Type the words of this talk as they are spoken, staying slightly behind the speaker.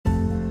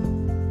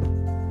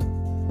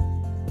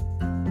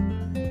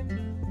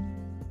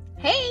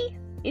Hey,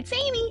 it's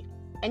Amy,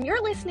 and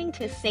you're listening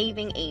to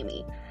Saving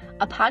Amy,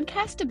 a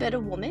podcast about a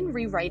woman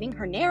rewriting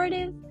her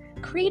narrative,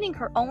 creating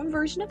her own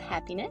version of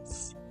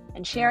happiness,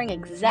 and sharing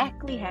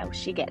exactly how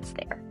she gets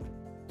there.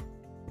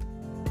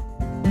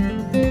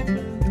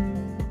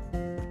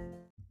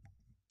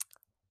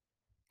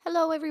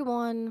 Hello,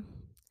 everyone.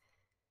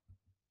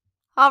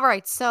 All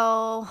right,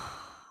 so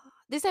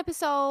this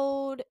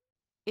episode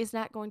is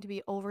not going to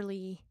be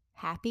overly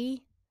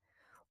happy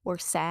or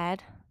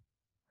sad,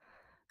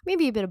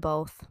 maybe a bit of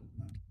both.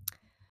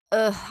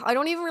 I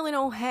don't even really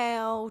know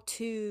how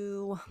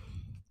to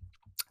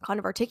kind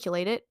of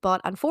articulate it,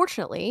 but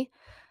unfortunately,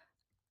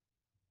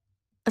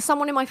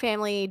 someone in my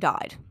family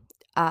died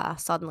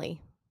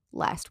suddenly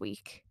last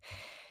week.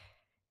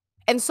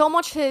 And so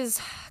much has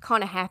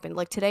kind of happened.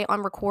 Like today,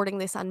 I'm recording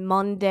this on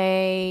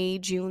Monday,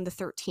 June the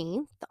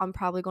 13th. I'm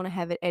probably going to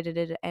have it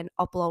edited and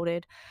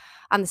uploaded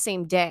on the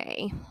same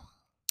day.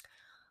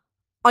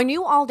 I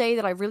knew all day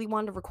that I really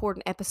wanted to record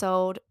an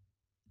episode.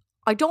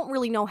 I don't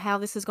really know how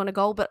this is going to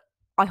go, but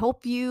I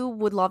hope you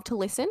would love to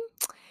listen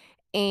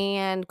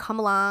and come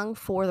along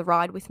for the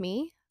ride with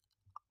me.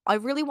 I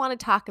really want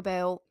to talk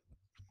about,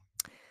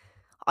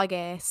 I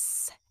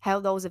guess, how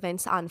those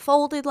events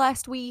unfolded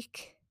last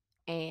week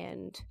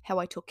and how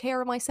I took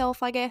care of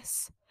myself, I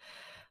guess,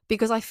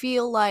 because I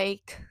feel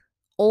like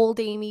old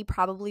Amy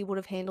probably would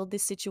have handled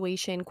this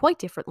situation quite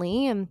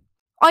differently. And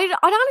I'd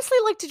honestly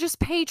like to just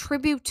pay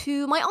tribute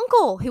to my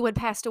uncle who had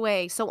passed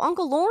away. So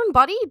Uncle Lorne,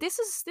 buddy, this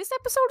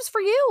episode is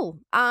for you.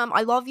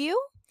 I love you,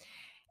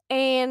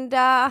 and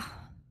I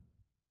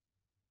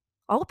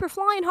hope you're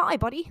flying high,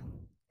 buddy.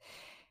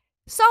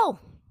 So,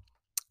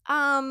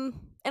 and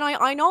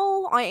I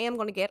know I am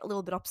going to get a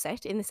little bit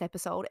upset in this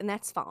episode, and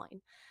that's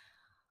fine.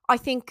 I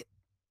think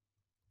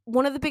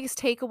one of the biggest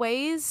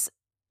takeaways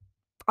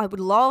I would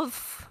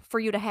love for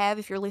you to have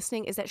if you're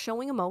listening is that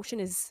showing emotion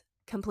is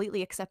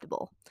completely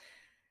acceptable.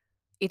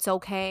 It's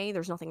okay.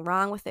 There's nothing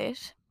wrong with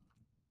it.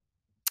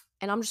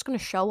 And I'm just going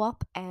to show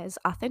up as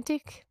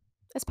authentic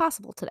as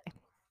possible today.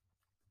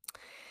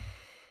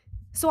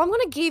 So, I'm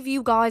going to give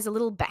you guys a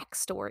little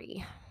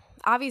backstory.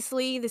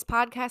 Obviously, this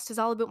podcast is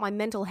all about my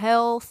mental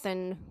health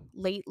and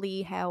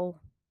lately how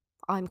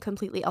I'm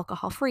completely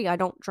alcohol free. I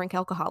don't drink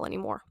alcohol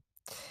anymore.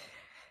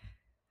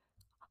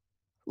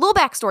 Little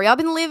backstory, I've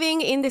been living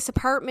in this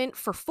apartment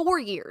for 4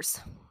 years.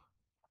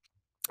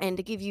 And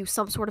to give you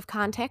some sort of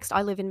context,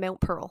 I live in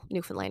Mount Pearl,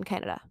 Newfoundland,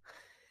 Canada.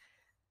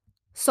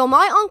 So,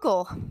 my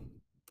uncle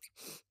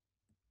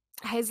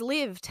has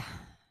lived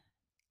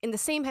in the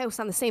same house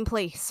on the same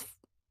place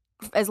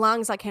as long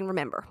as I can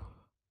remember.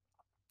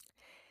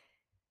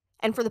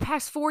 And for the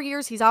past 4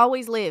 years, he's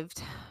always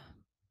lived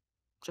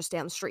just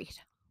down the street.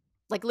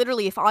 Like,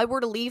 literally, if I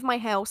were to leave my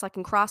house, I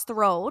can cross the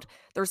road.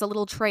 There's a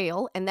little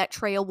trail, and that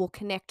trail will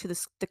connect to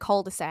the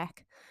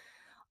cul-de-sac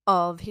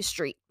of his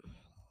street.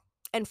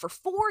 And for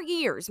 4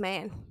 years,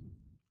 man,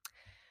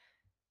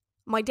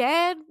 my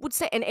dad would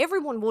say, and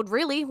everyone would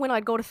really, when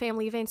I'd go to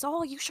family events,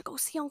 oh, you should go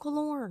see Uncle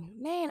Lorne.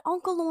 Man,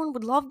 Uncle Lorne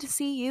would love to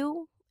see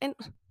you. And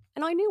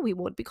I knew he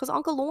would because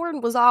Uncle Lorne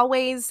was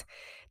always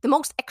the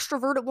most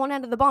extroverted one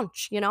out of the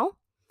bunch, you know?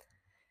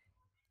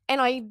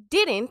 And I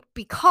didn't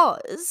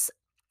because,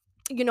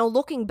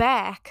 looking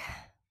back,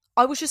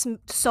 I was just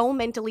so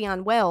mentally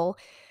unwell.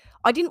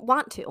 I didn't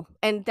want to.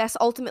 And that's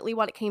ultimately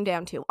what it came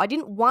down to. I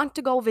didn't want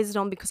to go visit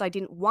him because I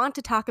didn't want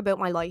to talk about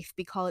my life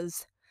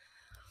because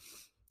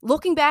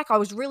looking back, I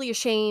was really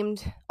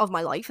ashamed of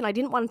my life and I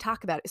didn't want to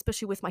talk about it,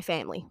 especially with my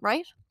family,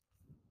 right?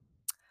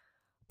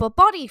 But,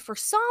 buddy, for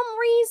some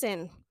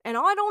reason, and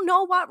I don't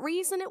know what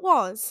reason it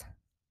was,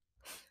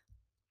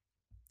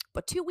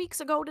 but 2 weeks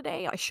ago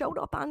today, I showed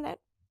up on that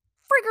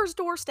frigger's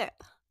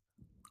doorstep.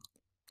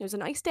 It was a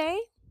nice day.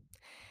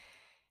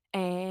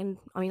 And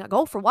I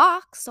go for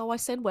walks. So I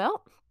said,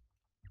 well,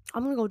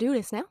 I'm going to go do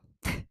this now.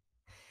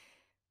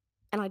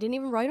 And I didn't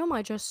even write him.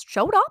 I just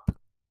showed up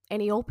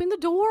and he opened the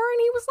door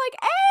and he was like,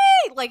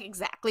 hey, like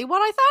exactly what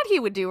I thought he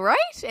would do, right?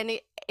 And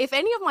if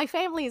any of my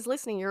family is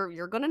listening,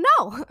 you're going to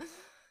know.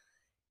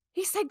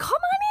 He said, come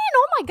on in.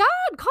 Oh my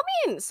God, come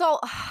in. So,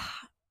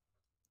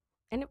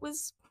 and it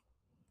was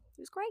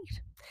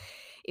great.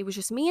 It was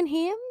just me and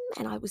him.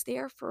 And I was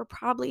there for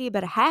probably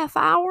about a half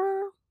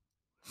hour.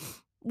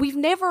 We've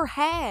never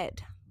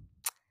had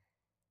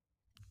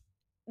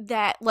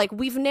that, like,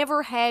 we've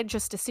never had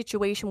just a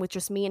situation with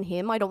just me and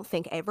him, I don't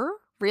think ever,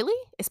 really,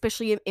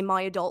 especially in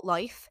my adult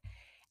life,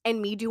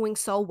 and me doing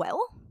so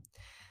well.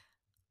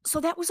 So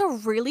that was a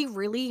really,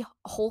 really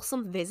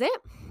wholesome visit.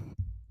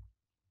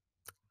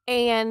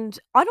 And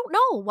I don't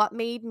know what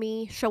made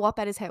me show up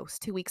at his house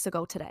 2 weeks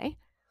ago today,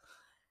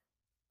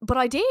 but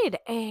I did.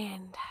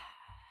 And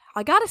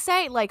I gotta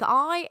say, like,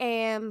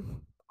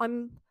 I'm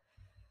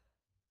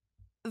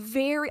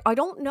I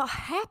don't know,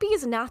 happy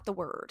is not the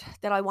word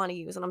that I want to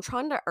use. And I'm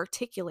trying to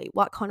articulate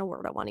what kind of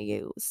word I want to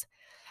use.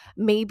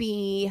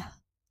 Maybe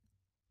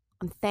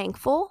I'm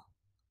thankful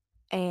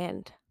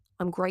and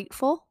I'm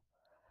grateful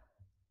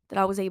that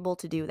I was able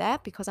to do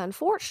that because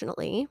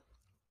unfortunately,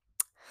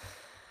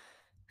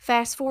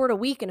 fast forward a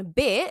week and a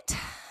bit,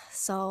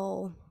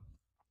 so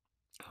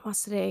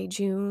what's today?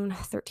 June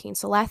 13th.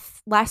 So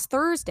last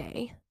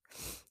Thursday,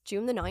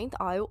 June the 9th,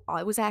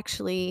 I was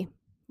actually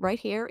right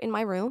here in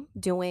my room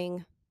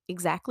doing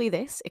exactly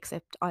this,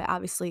 except I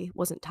obviously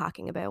wasn't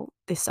talking about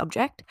this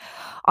subject.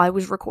 I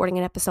was recording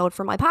an episode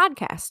for my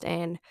podcast,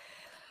 and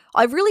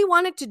I really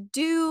wanted to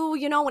do,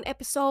 an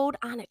episode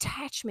on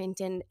attachment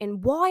and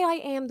why I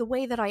am the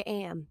way that I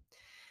am.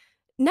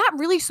 Not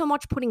really so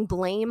much putting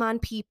blame on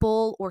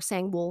people or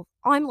saying, well,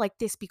 I'm like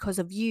this because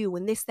of you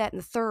and this, that,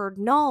 and the third.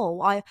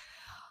 No,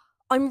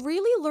 I'm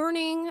really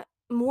learning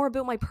more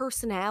about my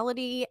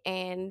personality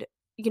and,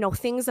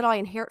 things that I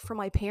inherit from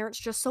my parents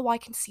just so I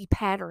can see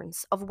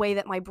patterns of way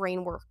that my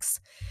brain works.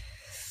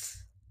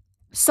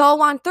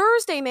 So on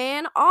Thursday,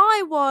 man,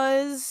 I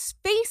was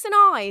facing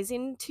eyes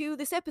into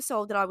this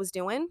episode that I was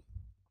doing,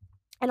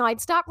 and I'd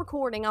stopped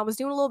recording. I was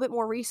doing a little bit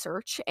more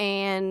research,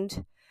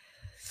 and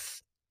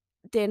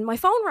then my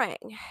phone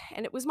rang,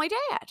 and it was my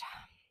dad.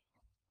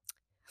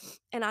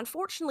 And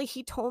unfortunately,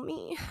 he told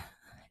me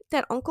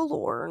that Uncle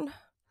Lorne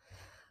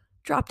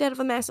dropped dead of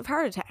a massive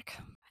heart attack.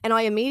 And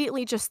I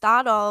immediately just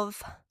thought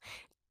of,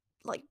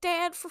 like,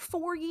 Dad, for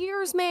 4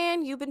 years,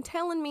 man, you've been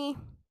telling me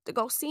to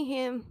go see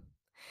him.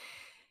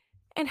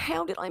 And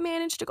how did I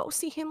manage to go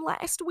see him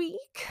last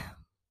week?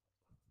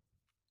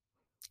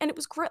 And it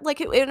was great.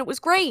 It was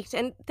great.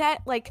 And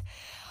that,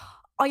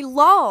 I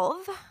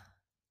love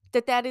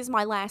that is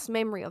my last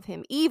memory of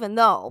him, even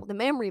though the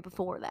memory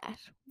before that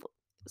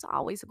was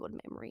always a good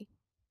memory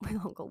with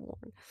Uncle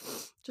Lorne.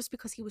 Just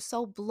because he was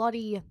so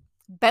bloody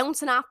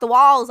bouncing off the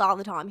walls all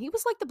the time. He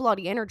was like the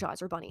bloody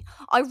Energizer Bunny.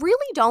 I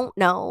really don't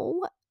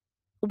know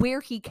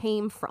where he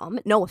came from.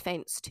 No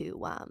offense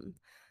to,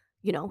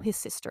 his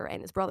sister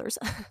and his brothers.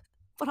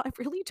 But I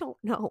really don't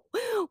know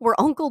where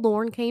Uncle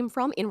Lorne came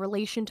from in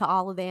relation to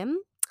all of them.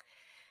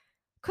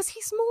 Because he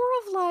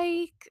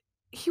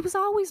was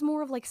always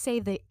more of like,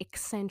 say, the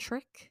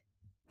eccentric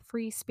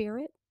free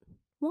spirit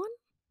one,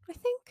 I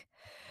think.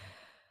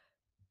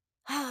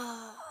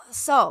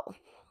 So,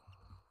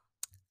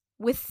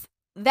 with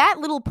that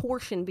little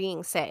portion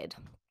being said,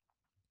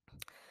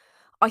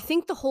 I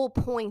think the whole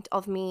point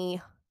of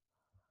me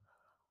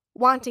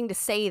wanting to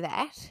say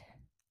that,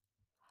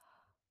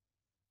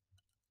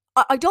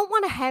 I don't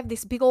want to have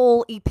this big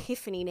old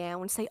epiphany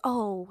now and say,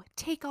 oh,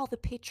 take all the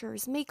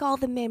pictures, make all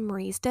the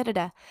memories,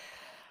 da-da-da.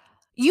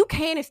 You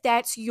can if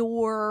that's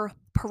your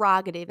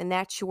prerogative and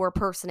that's your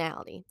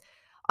personality.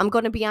 I'm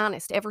going to be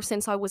honest, ever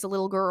since I was a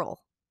little girl,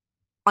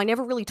 I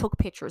never really took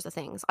pictures of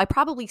things. I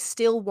probably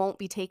still won't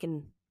be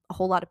taking a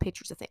whole lot of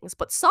pictures of things,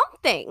 but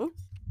something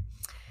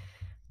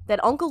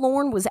that Uncle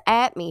Lorne was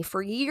at me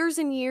for years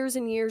and years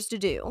and years to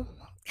do.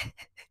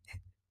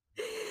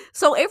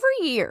 So every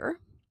year,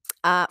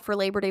 for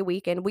Labor Day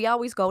weekend, we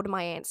always go to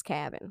my aunt's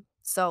cabin.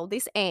 So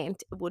this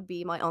aunt would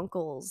be my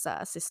uncle's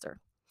sister.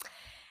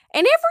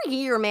 And every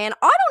year, man,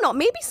 I don't know,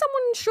 maybe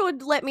someone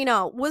should let me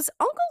know. Was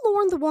Uncle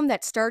Lorne the one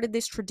that started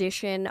this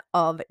tradition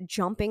of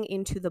jumping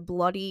into the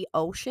bloody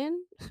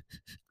ocean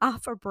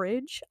off a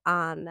bridge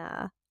on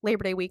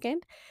Labor Day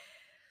weekend?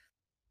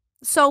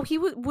 So he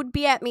would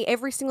be at me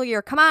every single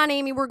year. Come on,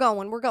 Amy, we're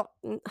going.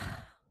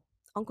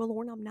 Uncle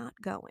Lorne, I'm not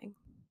going.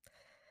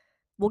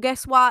 Well,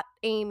 guess what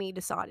Amy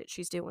decided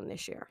she's doing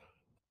this year?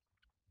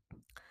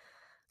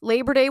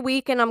 Labor Day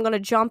weekend, I'm going to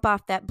jump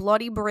off that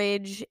bloody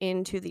bridge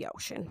into the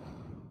ocean.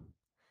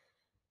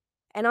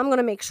 And I'm going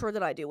to make sure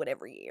that I do it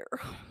every year.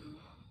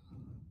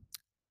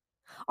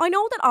 I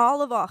know that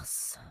all of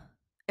us,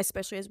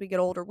 especially as we get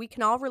older, we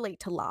can all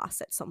relate to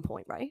loss at some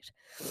point, right?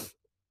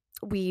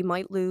 We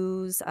might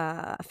lose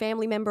a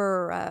family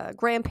member, a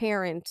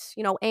grandparent,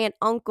 aunt,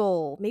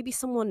 uncle, maybe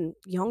someone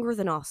younger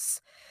than us,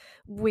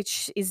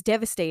 which is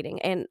devastating.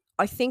 And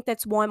I think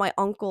that's why my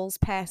uncle's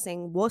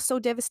passing was so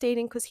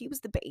devastating, because he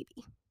was the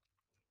baby.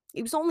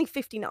 He was only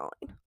 59.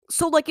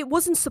 So, it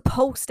wasn't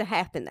supposed to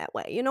happen that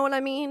way. You know what I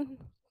mean?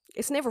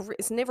 It's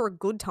never a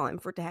good time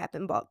for it to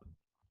happen, but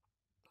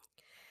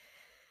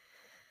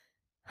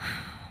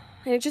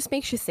and it just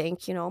makes you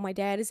think, my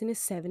dad is in his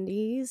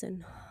 70s,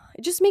 and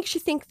it just makes you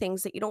think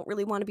things that you don't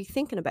really want to be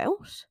thinking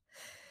about.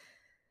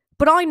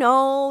 But I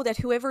know that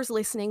whoever's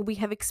listening, we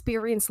have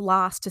experienced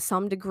loss to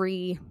some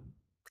degree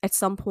at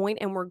some point,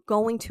 and we're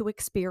going to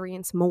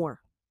experience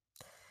more.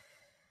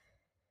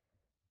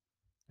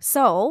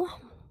 So,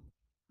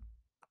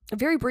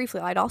 very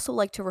briefly, I'd also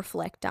like to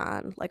reflect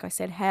on, like I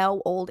said,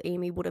 how old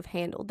Amy would have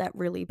handled that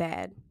really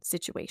bad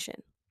situation.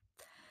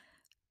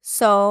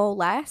 So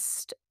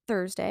last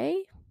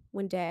Thursday,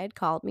 when Dad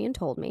called me and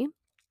told me,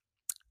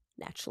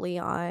 naturally,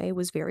 I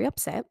was very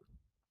upset.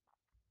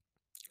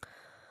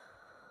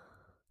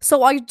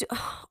 So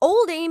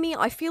old Amy,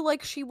 I feel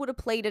like she would have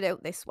played it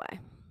out this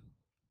way.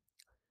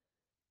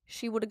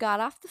 She would have got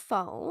off the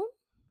phone,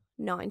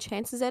 9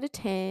 chances out of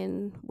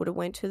 10, would have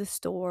went to the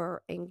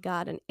store and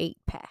got an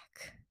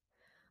 8-pack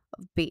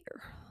of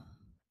beer.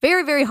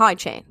 Very, very high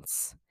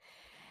chance.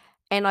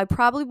 And I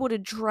probably would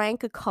have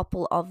drank a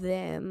couple of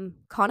them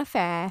kind of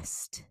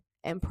fast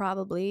and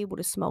probably would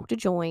have smoked a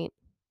joint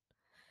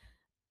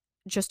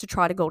just to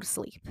try to go to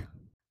sleep.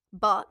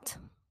 But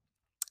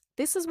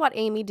This is what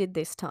Amy did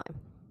this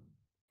time.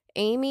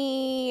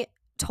 Amy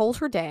told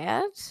her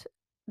dad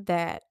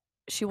that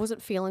she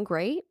wasn't feeling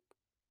great,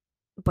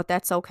 but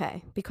that's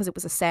okay because it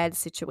was a sad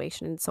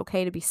situation and it's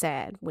okay to be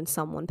sad when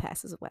someone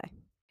passes away.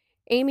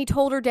 Amy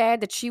told her dad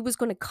that she was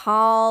going to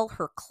call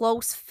her a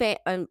close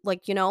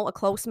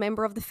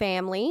member of the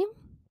family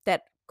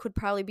that could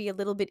probably be a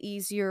little bit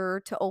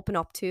easier to open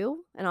up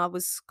to, and I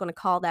was going to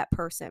call that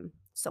person.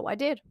 So I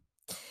did.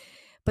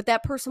 But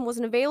that person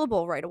wasn't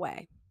available right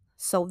away.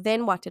 So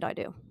then what did I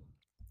do?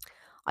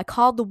 I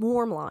called the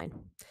warm line.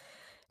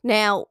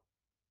 Now,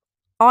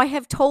 I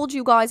have told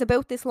you guys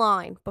about this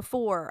line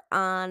before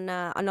on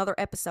another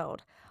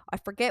episode. I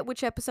forget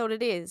which episode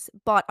it is,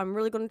 but I'm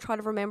really going to try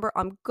to remember.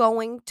 I'm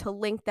going to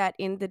link that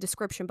in the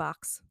description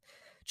box,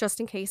 just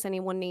in case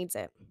anyone needs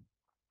it.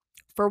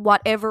 For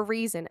whatever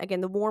reason,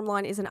 again, the warm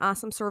line is an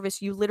awesome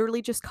service. You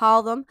literally just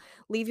call them,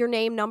 leave your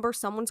name, number,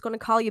 someone's going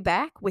to call you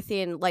back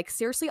within,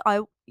 seriously,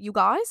 I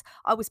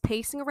was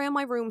pacing around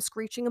my room,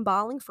 screeching and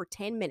bawling for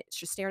 10 minutes,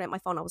 just staring at my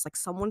phone. I was like,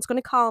 someone's going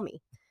to call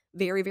me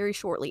very, very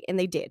shortly, and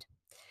they did.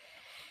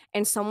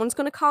 And someone's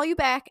going to call you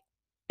back,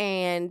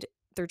 and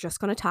they're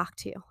just going to talk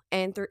to you.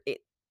 And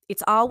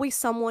it's always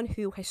someone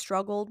who has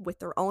struggled with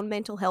their own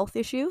mental health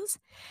issues,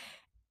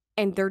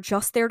 and they're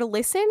just there to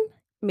listen,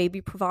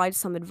 maybe provide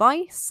some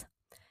advice.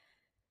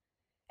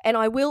 And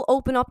I will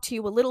open up to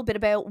you a little bit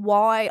about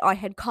why I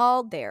had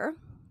called there.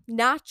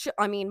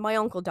 My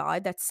uncle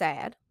died, that's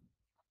sad.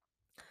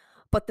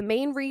 But the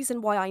main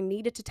reason why I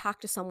needed to talk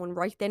to someone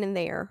right then and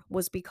there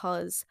was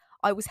because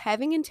I was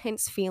having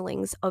intense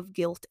feelings of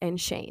guilt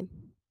and shame.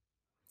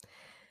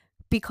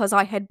 Because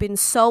I had been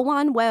so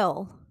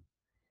unwell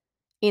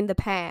in the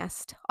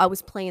past. I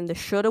was playing the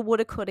shoulda,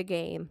 woulda, coulda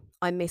game.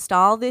 I missed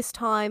all this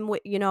time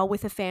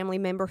with a family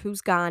member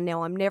who's gone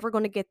now. I'm never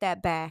going to get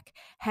that back.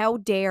 How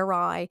dare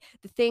I?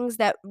 The things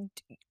that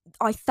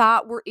I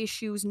thought were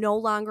issues no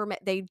longer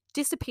they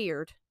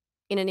disappeared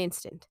in an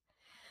instant.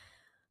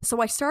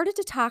 So I started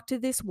to talk to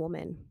this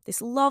woman,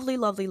 this lovely,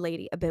 lovely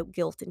lady, about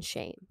guilt and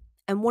shame.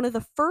 And one of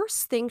the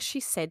first things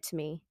she said to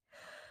me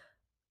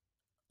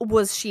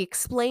was she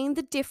explained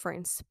the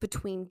difference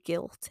between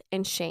guilt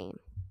and shame.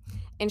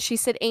 And she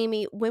said,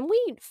 Amy, when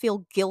we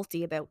feel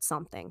guilty about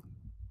something,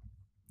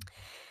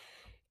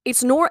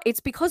 it's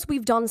because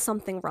we've done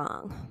something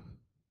wrong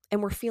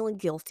and we're feeling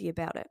guilty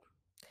about it.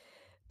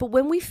 But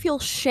when we feel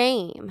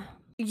shame,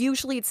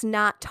 usually it's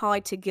not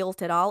tied to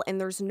guilt at all, and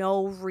there's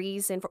no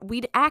reason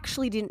we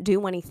actually didn't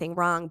do anything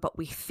wrong, but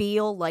we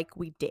feel like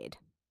we did.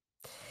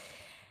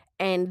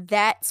 And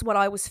that's what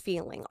I was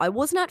feeling. I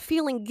was not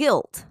feeling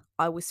guilt.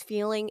 I was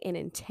feeling an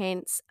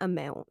intense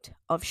amount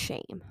of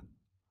shame.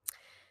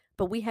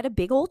 But we had a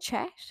big old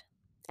chat,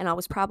 and I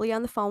was probably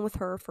on the phone with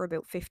her for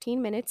about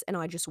 15 minutes, and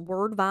I just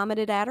word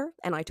vomited at her,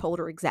 and I told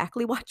her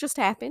exactly what just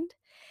happened.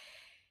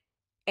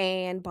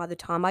 And by the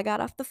time I got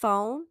off the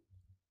phone,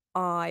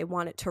 I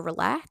wanted to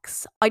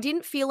relax. I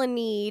didn't feel a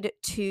need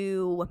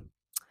to,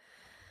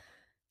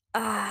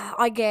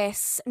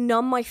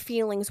 numb my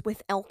feelings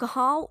with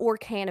alcohol or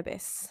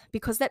cannabis,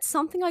 because that's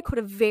something I could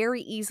have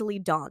very easily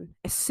done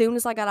as soon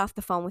as I got off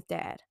the phone with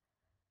Dad.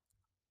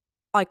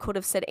 I could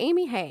have said,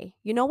 Amy, hey,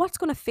 you know what's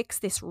going to fix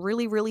this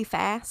really, really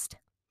fast?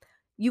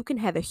 You can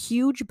have a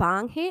huge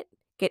bong hit,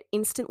 get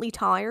instantly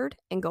tired,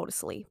 and go to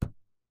sleep.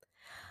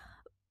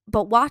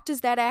 But what does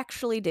that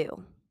actually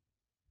do?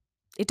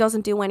 It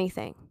doesn't do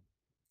anything.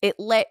 It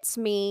lets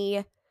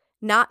me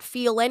not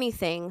feel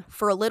anything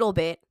for a little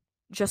bit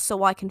just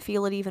so I can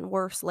feel it even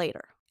worse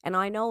later. And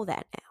I know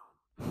that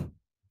now.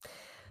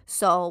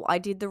 So I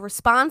did the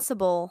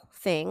responsible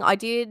thing. I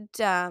did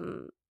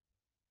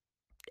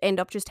end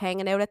up just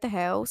hanging out at the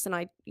house, and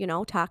I,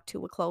 talked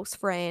to a close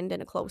friend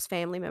and a close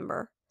family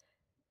member.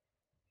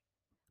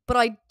 But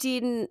I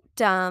didn't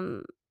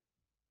have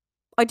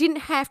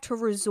to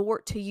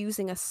resort to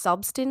using a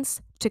substance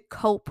to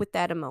cope with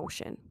that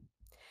emotion.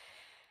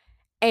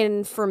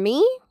 And for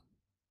me,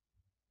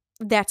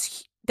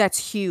 that's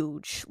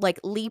huge, like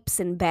leaps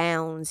and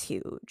bounds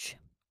huge.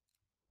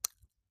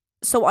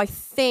 So I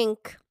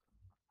think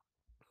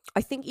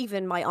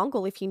even my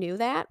uncle, if he knew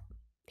that,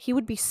 he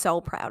would be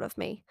so proud of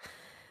me,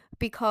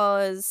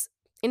 because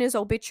in his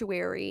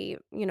obituary,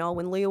 in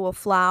lieu of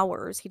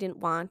flowers, he didn't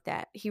want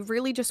that. He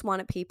really just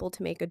wanted people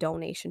to make a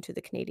donation to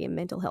the Canadian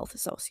Mental Health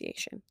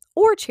Association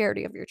or a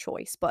charity of your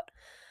choice. But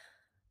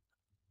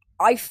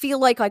I feel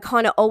like I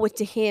kind of owe it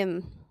to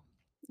him,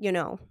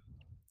 to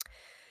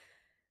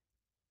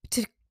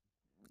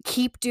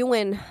keep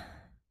doing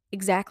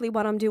exactly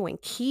what I'm doing.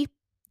 Keep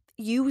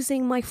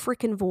using my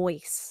freaking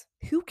voice.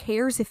 Who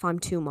cares if I'm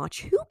too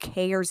much? Who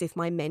cares if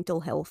my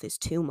mental health is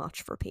too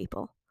much for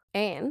people?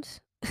 And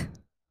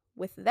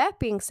with that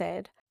being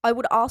said, I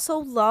would also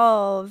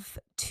love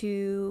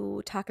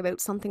to talk about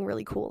something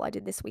really cool I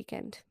did this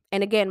weekend.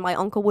 And again, my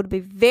uncle would be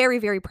very,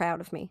 very proud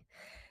of me,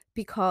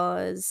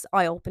 because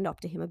I opened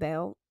up to him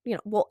about,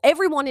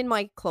 everyone in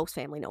my close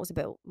family knows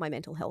about my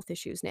mental health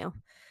issues now.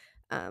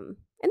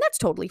 And that's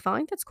totally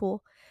fine. That's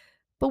cool.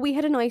 But we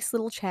had a nice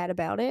little chat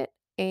about it.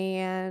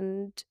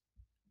 And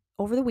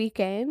over the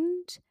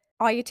weekend,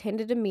 I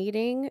attended a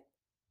meeting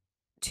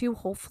to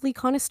hopefully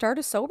kind of start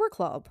a sober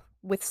club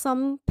with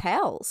some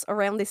pals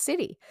around the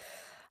city.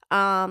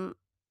 Um,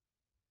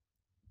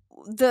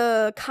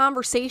 the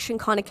conversation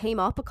kind of came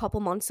up a couple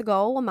months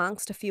ago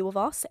amongst a few of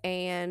us,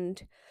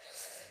 and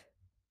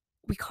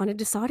we kind of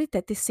decided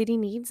that this city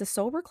needs a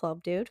sober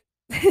club, dude.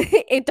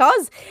 It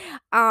does.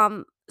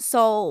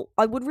 So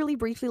I would really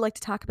briefly like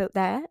to talk about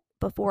that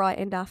before I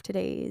end off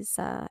today's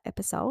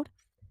episode.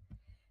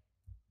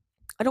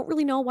 I don't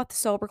really know what the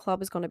sober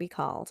club is going to be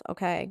called,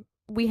 okay?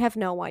 We have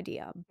no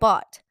idea,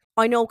 but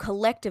I know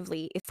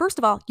collectively, first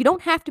of all, you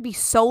don't have to be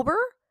sober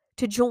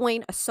to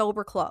join a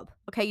sober club,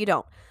 okay? You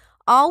don't.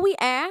 All we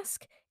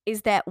ask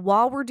is that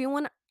while we're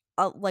doing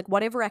like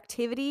whatever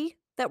activity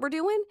that we're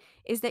doing,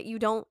 is that you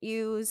don't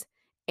use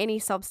any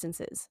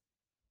substances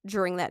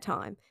during that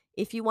time.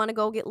 If you want to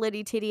go get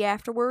litty titty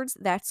afterwards,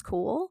 that's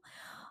cool.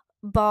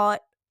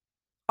 But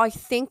I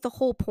think the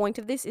whole point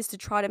of this is to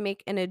try to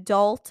make an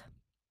adult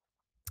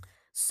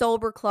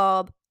sober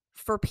club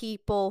for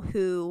people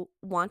who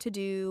want to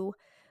do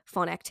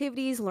fun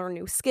activities, learn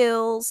new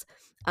skills.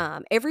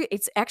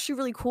 It's actually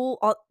really cool.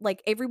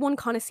 Like everyone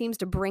kind of seems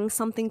to bring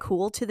something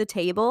cool to the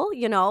table,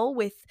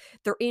 with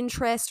their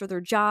interest or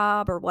their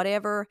job or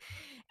whatever.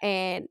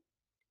 And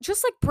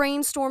just like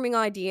brainstorming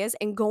ideas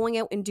and going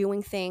out and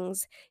doing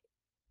things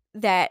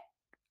that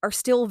are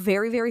still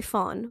very, very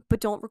fun, but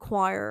don't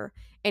require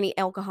any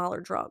alcohol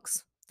or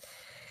drugs.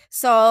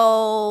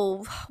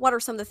 So, what are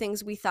some of the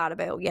things we thought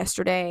about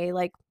yesterday?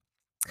 Like,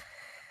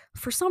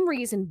 for some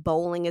reason,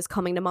 bowling is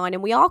coming to mind,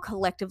 and we all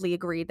collectively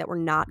agreed that we're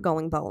not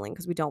going bowling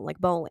because we don't like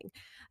bowling.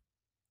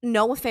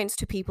 No offense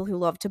to people who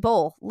love to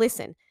bowl.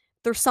 Listen,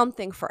 there's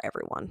something for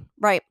everyone,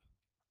 right?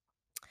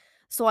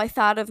 So I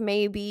thought of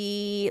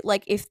maybe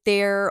like if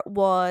there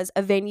was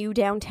a venue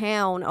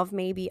downtown of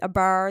maybe a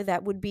bar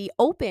that would be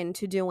open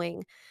to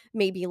doing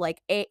maybe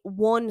like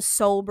one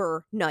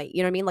sober night,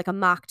 you know what I mean? Like a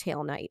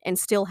mocktail night, and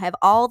still have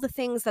all the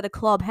things that a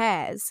club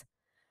has,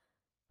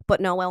 but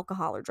no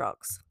alcohol or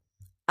drugs.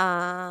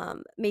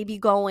 Maybe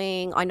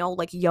going, I know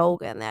like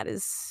yoga, and that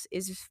is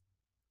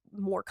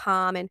more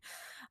common.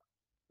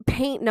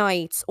 Paint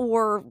nights,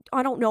 or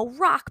I don't know,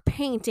 rock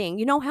painting.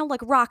 You know how like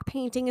rock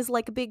painting is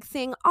like a big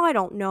thing? I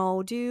don't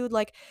know, dude.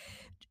 Like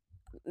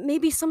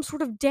maybe some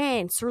sort of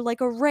dance or like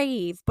a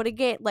rave. But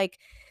again, like,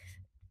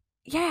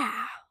 yeah,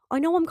 I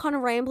know I'm kind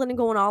of rambling and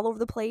going all over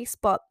the place,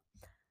 but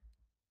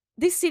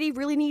this city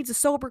really needs a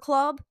sober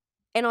club.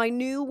 And I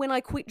knew when I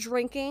quit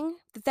drinking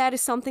that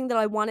is something that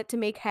I wanted to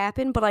make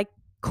happen, but I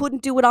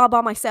couldn't do it all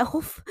by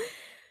myself.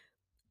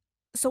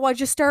 So I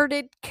just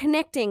started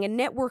connecting and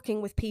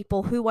networking with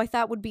people who I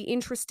thought would be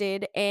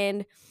interested,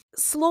 and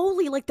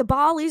slowly, like, the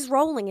ball is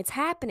rolling, it's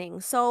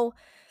happening. So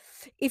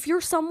if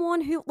you're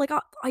someone who, like,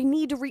 I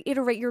need to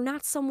reiterate, you're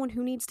not someone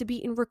who needs to be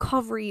in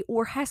recovery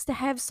or has to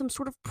have some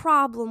sort of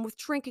problem with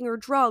drinking or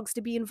drugs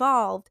to be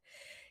involved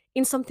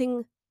in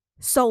something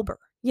sober,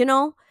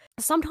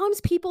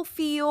 Sometimes people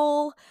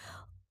feel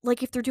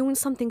like if they're doing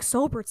something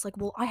sober, it's like,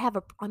 well,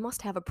 I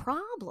must have a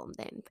problem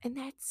then. And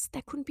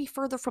that couldn't be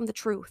further from the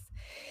truth.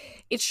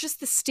 It's just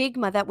the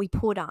stigma that we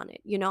put on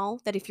it,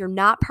 that if you're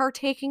not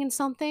partaking in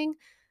something,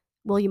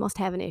 well, you must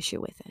have an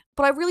issue with it.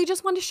 But I really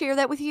just wanted to share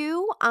that with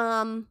you.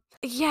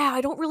 Yeah, I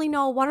don't really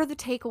know. What are the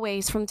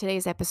takeaways from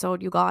today's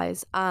episode, you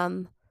guys?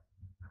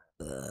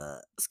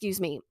 Excuse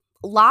me.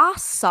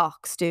 Loss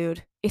sucks,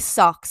 dude. It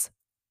sucks.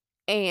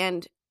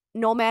 And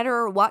no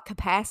matter what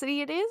capacity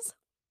it is,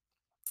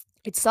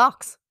 it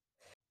sucks.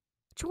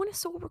 Join a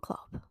sober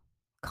club.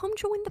 Come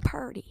join the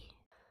party.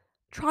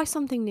 Try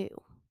something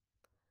new.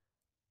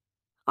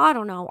 I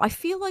don't know. I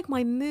feel like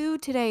my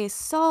mood today is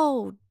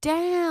so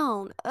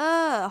down.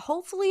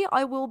 Hopefully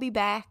I will be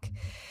back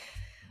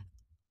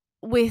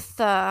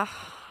with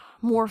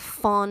more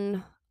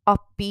fun,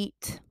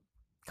 upbeat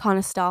kind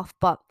of stuff.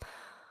 But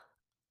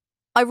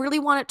I really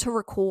wanted to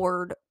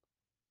record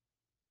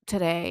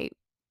today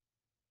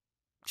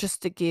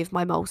just to give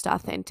my most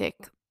authentic,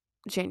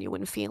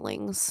 genuine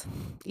feelings,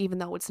 even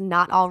though it's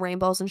not all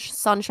rainbows and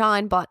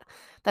sunshine. But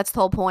that's the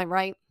whole point,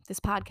 right? This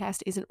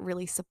podcast isn't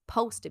really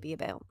supposed to be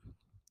about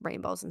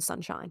rainbows and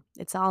sunshine.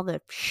 It's all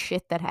the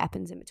shit that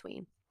happens in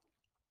between.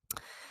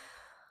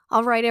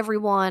 All right,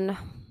 everyone.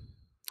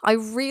 I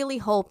really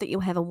hope that you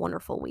have a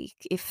wonderful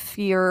week. If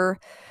you're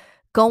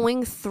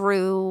going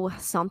through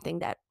something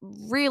that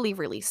really,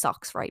 really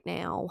sucks right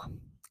now,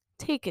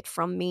 take it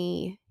from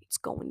me. It's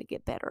going to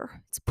get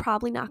better. It's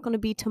probably not going to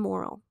be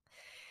tomorrow.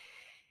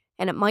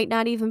 And it might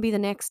not even be the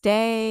next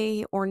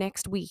day or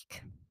next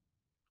week.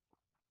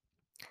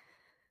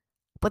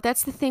 But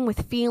that's the thing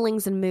with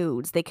feelings and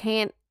moods.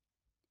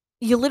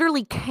 You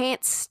literally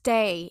can't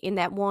stay in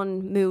that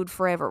one mood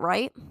forever,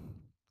 right?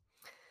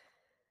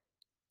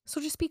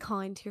 So just be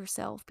kind to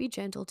yourself. Be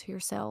gentle to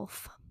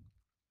yourself.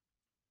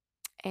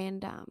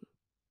 And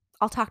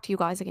I'll talk to you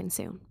guys again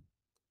soon.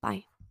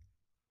 Bye.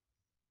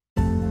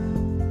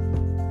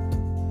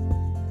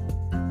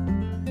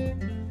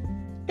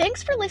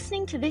 Thanks for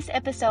listening to this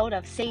episode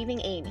of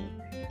Saving Amy.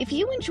 If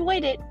you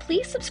enjoyed it,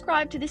 please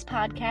subscribe to this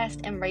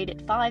podcast and rate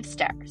it 5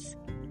 stars.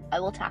 I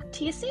will talk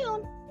to you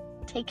soon.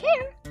 Take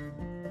care.